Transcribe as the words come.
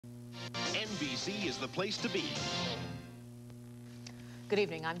NBC is the place to be. Good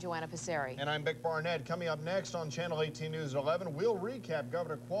evening, I'm Joanna Passeri. And I'm Vic Barnett. Coming up next on Channel 18 News at 11, we'll recap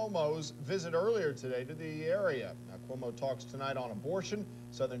Governor Cuomo's visit earlier today to the area. Now, Cuomo talks tonight on abortion,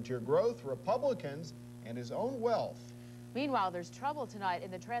 Southern tier growth, Republicans, and his own wealth. Meanwhile, there's trouble tonight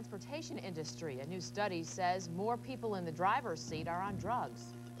in the transportation industry. A new study says more people in the driver's seat are on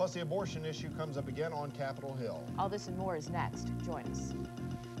drugs. Plus, the abortion issue comes up again on Capitol Hill. All this and more is next. Join us.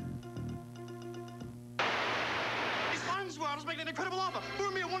 World is making an incredible offer. For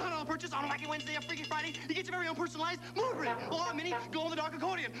me, a $100 purchase on a Wacky Wednesday or Freaky Friday, you get your very own personalized movie. Or mini glow-in-the-dark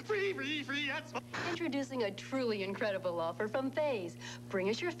accordion. Free, free, free. That's Introducing a truly incredible offer from Phase. Bring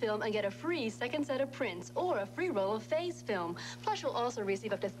us your film and get a free second set of prints or a free roll of Phase film. Plus, you'll also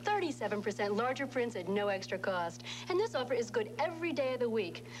receive up to 37% larger prints at no extra cost. And this offer is good every day of the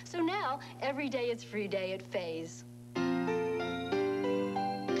week. So now, every day is free day at Phase.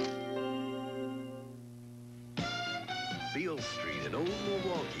 Beale Street and Old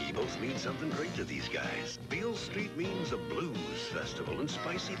Milwaukee both mean something great to these guys. Beale Street means a blues festival and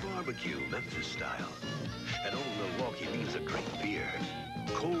spicy barbecue, Memphis style. And Old Milwaukee means a great beer.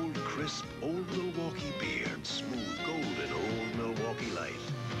 Cold, crisp Old Milwaukee beer. Smooth, golden Old Milwaukee Light.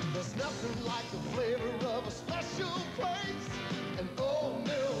 There's nothing like the flavor of a special place. An Old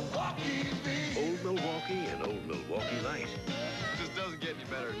Milwaukee beer. Old Milwaukee and Old Milwaukee Light. just doesn't get any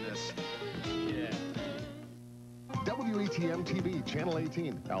better than this. Yeah. WETM TV, Channel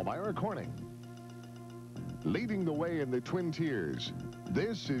 18, Elvira Corning. Leading the way in the Twin Tiers,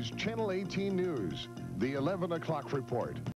 this is Channel 18 News, the 11 o'clock report.